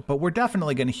don't know, but we're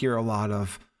definitely going to hear a lot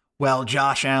of, well,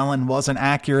 Josh Allen wasn't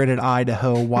accurate at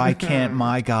Idaho. Why can't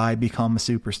my guy become a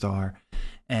superstar?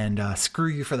 And screw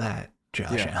you for that,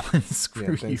 Josh Allen.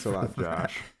 Screw you. Thanks a lot,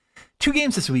 Josh. 2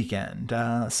 games this weekend.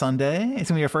 Sunday, it's going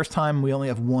to be our first time we only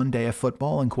have 1 day of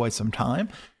football in quite some time.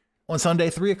 On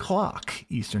Sunday, 3 o'clock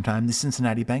Eastern time, the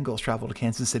Cincinnati Bengals travel to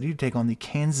Kansas City to take on the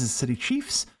Kansas City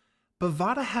Chiefs.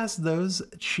 Bovada has those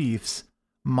Chiefs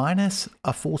minus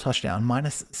a full touchdown,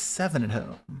 -7 at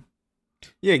home.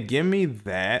 Yeah, give me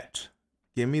that.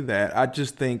 I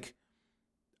just think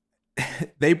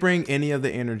they bring any of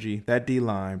the energy. That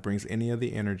D-line brings any of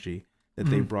the energy that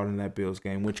they brought in that Bills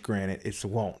game, which granted,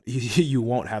 you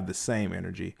won't have the same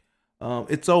energy.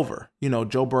 It's over.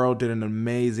 Joe Burrow did an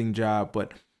amazing job,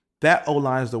 but that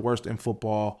O-line is the worst in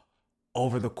football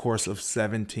over the course of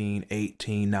 17,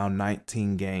 18, now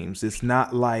 19 games. It's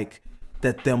not like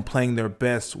that them playing their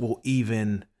best will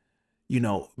even,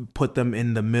 put them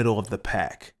in the middle of the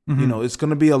pack. It's going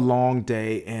to be a long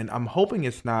day, and I'm hoping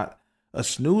it's not a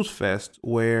snooze fest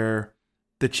where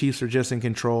the Chiefs are just in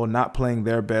control, not playing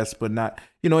their best, but not,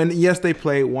 and yes, they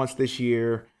played once this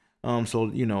year.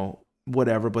 So,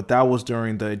 whatever, but that was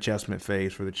during the adjustment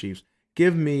phase for the Chiefs.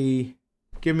 Give me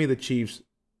the Chiefs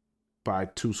by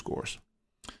 2 scores.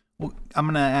 Well,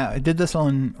 I did this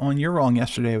on You're Wrong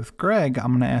yesterday with Greg.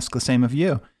 I'm going to ask the same of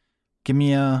you. Give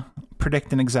me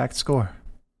predict an exact score.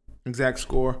 Exact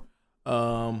score.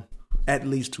 At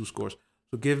least 2 scores.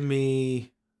 So give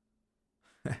me,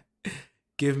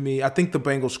 I think the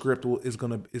Bengals script is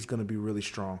gonna be really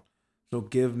strong. So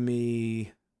give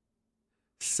me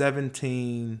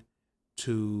 17-31.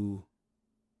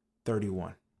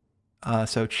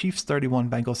 So Chiefs 31,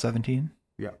 Bengals 17.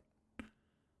 Yeah.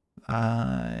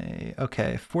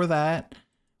 Okay. For that,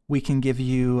 we can give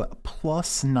you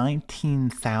plus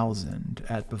 19,000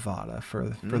 at Bovada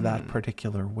for that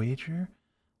particular wager.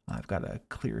 I've got to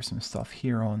clear some stuff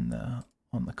here on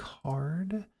the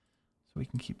card, so we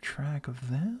can keep track of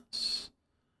this.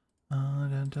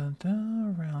 Open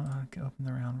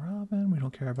the round robin. We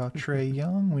don't care about Trey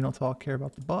Young. We don't care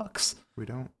about the Bucks. We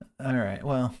don't. All right.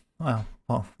 Well.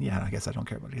 Yeah. I guess I don't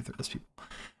care about either of those people.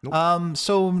 Nope.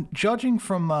 So judging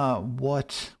from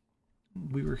what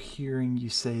we were hearing you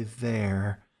say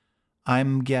there,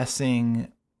 I'm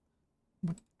guessing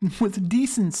with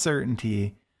decent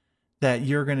certainty that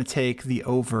you're going to take the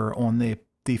over on the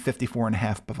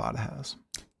 54.5 Bovada has.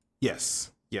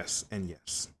 Yes, and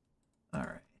yes. All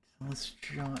right, let's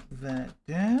jot that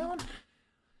down.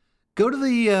 Go to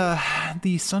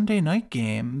the Sunday night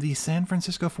game. The San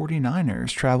Francisco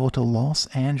 49ers travel to Los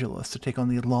Angeles to take on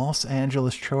the Los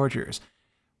Angeles Chargers.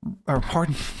 Or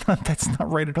pardon, that's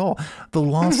not right at all. The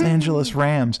Los Angeles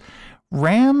Rams.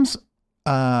 Rams,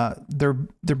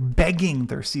 they're begging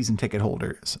their season ticket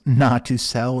holders not to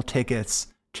sell tickets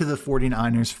to the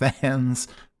 49ers fans,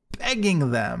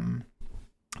 begging them.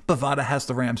 Bovada has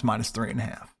the Rams minus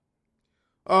 3.5.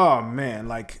 Oh man,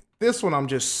 like this one I'm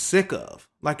just sick of.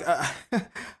 Like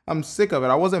I'm sick of it.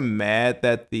 I wasn't mad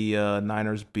that the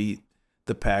Niners beat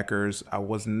the Packers. I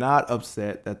was not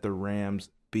upset that the Rams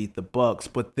beat the Bucks.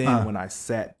 But then when I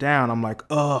sat down, I'm like,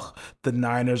 ugh, the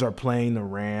Niners are playing the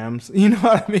Rams. You know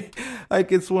what I mean?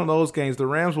 Like it's one of those games. The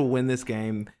Rams will win this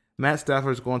game. Matt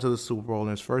Stafford's going to the Super Bowl in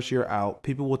his first year out.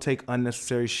 People will take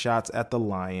unnecessary shots at the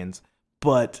Lions.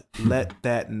 But let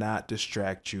that not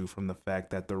distract you from the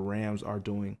fact that the Rams are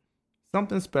doing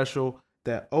something special,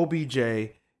 that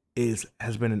OBJ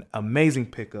has been an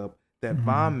amazing pickup, that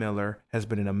Von Miller has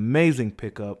been an amazing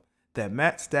pickup, that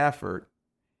Matt Stafford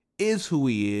is who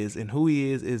he is, and who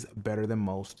he is better than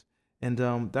most. And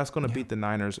that's going to beat the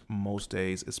Niners most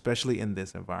days, especially in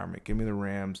this environment. Give me the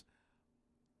Rams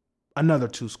another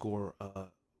 2-score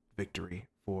victory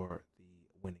for the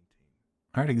winning team.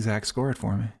 All right, exact score it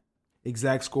for me.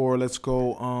 Exact score. Let's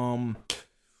go.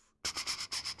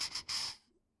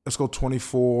 Let's go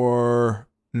 24-9.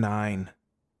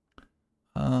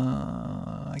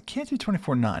 I can't do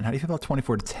 24-9. How do you feel about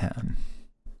 24-10?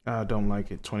 I don't like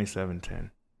it.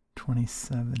 27-10.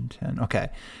 27-10. Okay.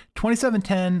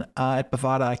 27-10 at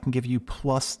Bovada, I can give you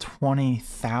plus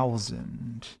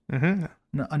 20,000.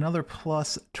 Another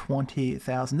plus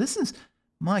 20,000. This is,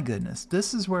 my goodness,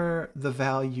 this is where the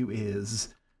value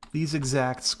is. These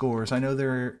exact scores. I know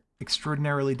they're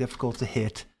extraordinarily difficult to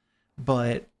hit,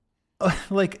 but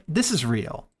like this is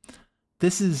real.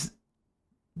 It's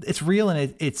real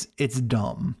and it's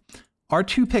dumb. Our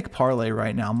 2-pick parlay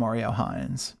right now, Mario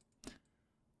Hines.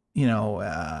 You know,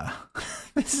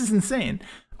 this is insane.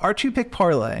 Our 2-pick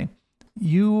parlay,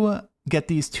 you get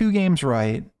these 2 games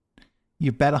right,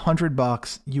 you bet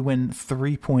 $100, you win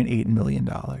 $3.8 million.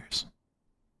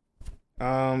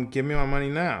 Give me my money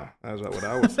now. That's what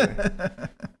I would say.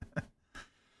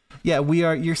 Yeah,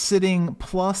 you're sitting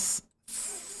plus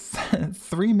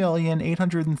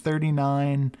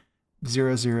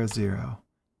 3,839,000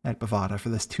 at Bovada for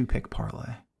this 2-pick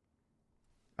parlay.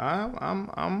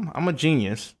 I'm a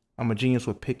genius. I'm a genius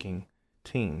with picking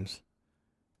teams.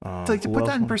 So like to put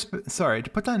that in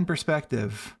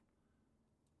perspective,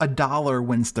 $1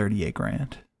 wins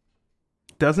 $38,000.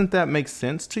 Doesn't that make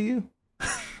sense to you?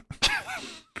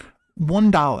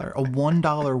 $1, a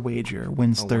 $1 wager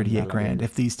wins $38,000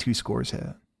 if these 2 scores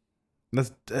hit.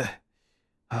 Let's.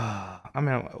 I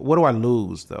mean, what do I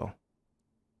lose though?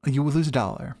 You would lose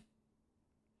 $1.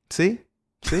 See,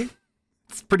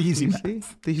 it's pretty easy.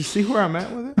 Do you see where I'm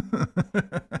at with it?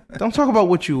 Don't talk about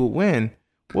what you would win.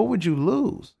 What would you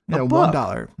lose?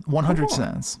 $1, 100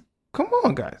 cents. Come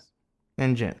on, guys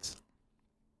and gents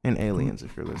and aliens,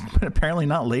 if you're listening. But apparently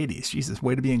not ladies. Jesus,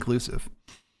 way to be inclusive.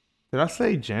 Did I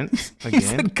say gents again? He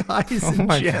said guys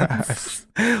and gents.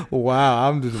 Gosh. Wow,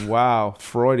 I'm just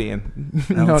Freudian.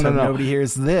 No. Nobody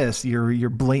hears this. Your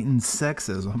blatant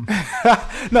sexism.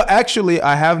 No, actually,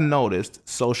 I have noticed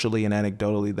socially and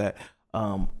anecdotally that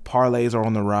parlays are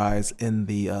on the rise in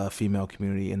the female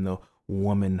community, in the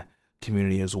woman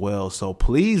community as well. So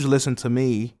please listen to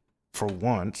me for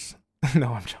once.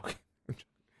 No, I'm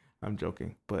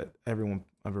joking. But everyone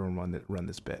run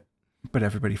this bet. But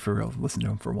everybody for real, listen to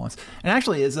him for once. And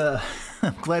actually,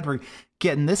 I'm glad we're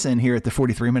getting this in here at the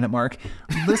 43-minute mark.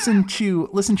 Listen to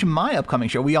my upcoming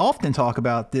show. We often talk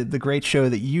about the great show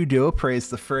that you do, Praise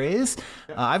the Phrase.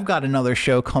 I've got another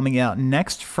show coming out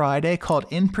next Friday called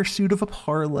In Pursuit of a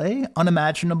Parlay,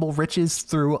 Unimaginable Riches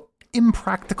Through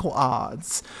Impractical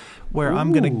Odds, where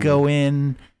I'm going to go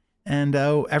in and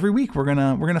every week we're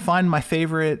gonna find my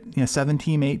favorite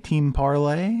 7-team, 8-team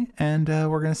parlay, and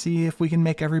we're gonna see if we can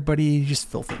make everybody just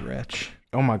filthy rich.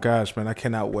 Oh my gosh, man! I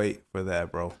cannot wait for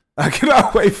that, bro. I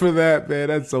cannot wait for that, man.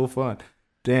 That's so fun.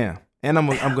 Damn, and I'm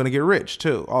gonna get rich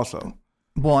too, also.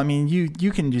 Well, I mean,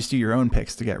 you can just do your own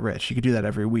picks to get rich. You could do that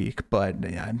every week, but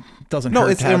it doesn't. No,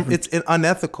 hurt it's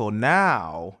unethical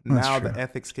now. Now the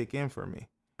ethics kick in for me.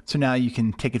 So now you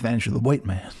can take advantage of the white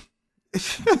man.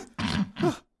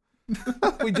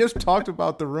 We just talked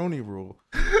about the Rooney Rule.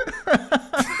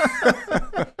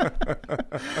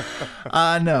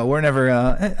 No, we're never.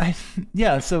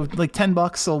 Yeah, so like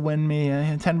 $10 will win me.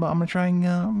 $10. I'm gonna try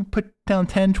and put down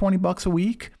 $10-20 a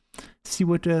week. See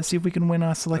if we can win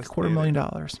us like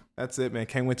 $250,000. That's it, man.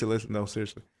 Can't wait to listen though.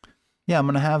 Seriously. Yeah, I'm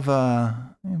gonna have.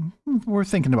 We're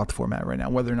thinking about the format right now,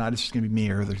 whether or not it's just gonna be me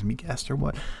or there's gonna be guests or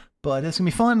what. But it's gonna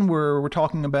be fun. We're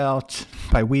talking about,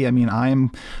 by we I mean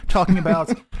I'm talking about.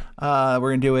 We're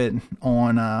gonna do it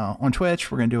on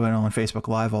Twitch. We're gonna do it on Facebook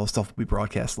Live. All the stuff will be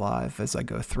broadcast live as I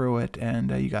go through it,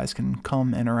 and you guys can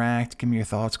come interact, give me your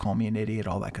thoughts, call me an idiot,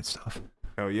 all that good stuff.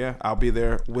 Oh yeah, I'll be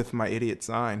there with my idiot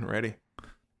sign ready.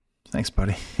 Thanks,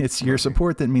 buddy. It's your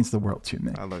support that means the world to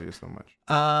me. I love you so much.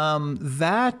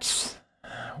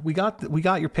 We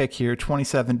got your pick here,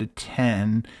 27-10.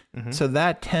 Mm-hmm. So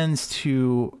that tends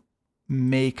to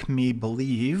make me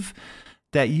believe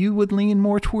that you would lean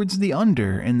more towards the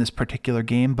under in this particular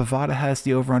game. Bovada has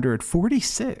the over-under at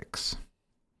 46.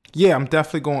 Yeah, I'm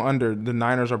definitely going under. The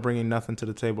Niners are bringing nothing to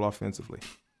the table offensively.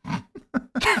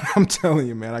 I'm telling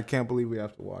you, man. I can't believe we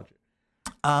have to watch it.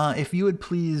 If you would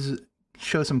please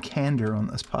show some candor on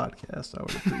this podcast, I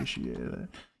would appreciate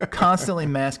it. Constantly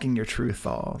masking your true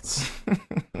thoughts.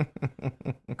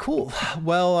 Cool.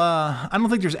 Well, I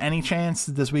don't think there's any chance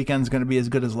that this weekend's going to be as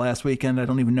good as last weekend. I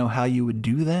don't even know how you would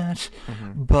do that.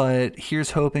 Mm-hmm. But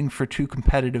here's hoping for 2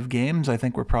 competitive games. I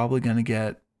think we're probably going to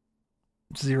get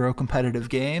 0 competitive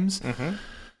games. Mm-hmm.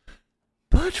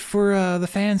 But for the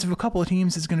fans of a couple of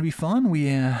teams, it's going to be fun.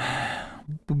 We'll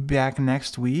be back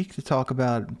next week to talk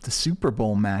about the Super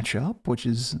Bowl matchup, which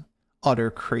is utter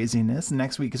craziness.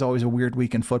 Next week is always a weird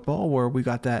week in football where we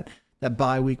got that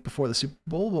bye week before the Super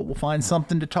Bowl, but we'll find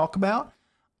something to talk about.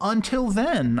 Until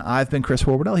then, I've been Chris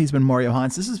Horwedel. He's been Mario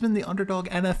Hines. This has been the Underdog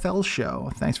NFL Show.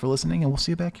 Thanks for listening, and we'll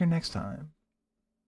see you back here next time.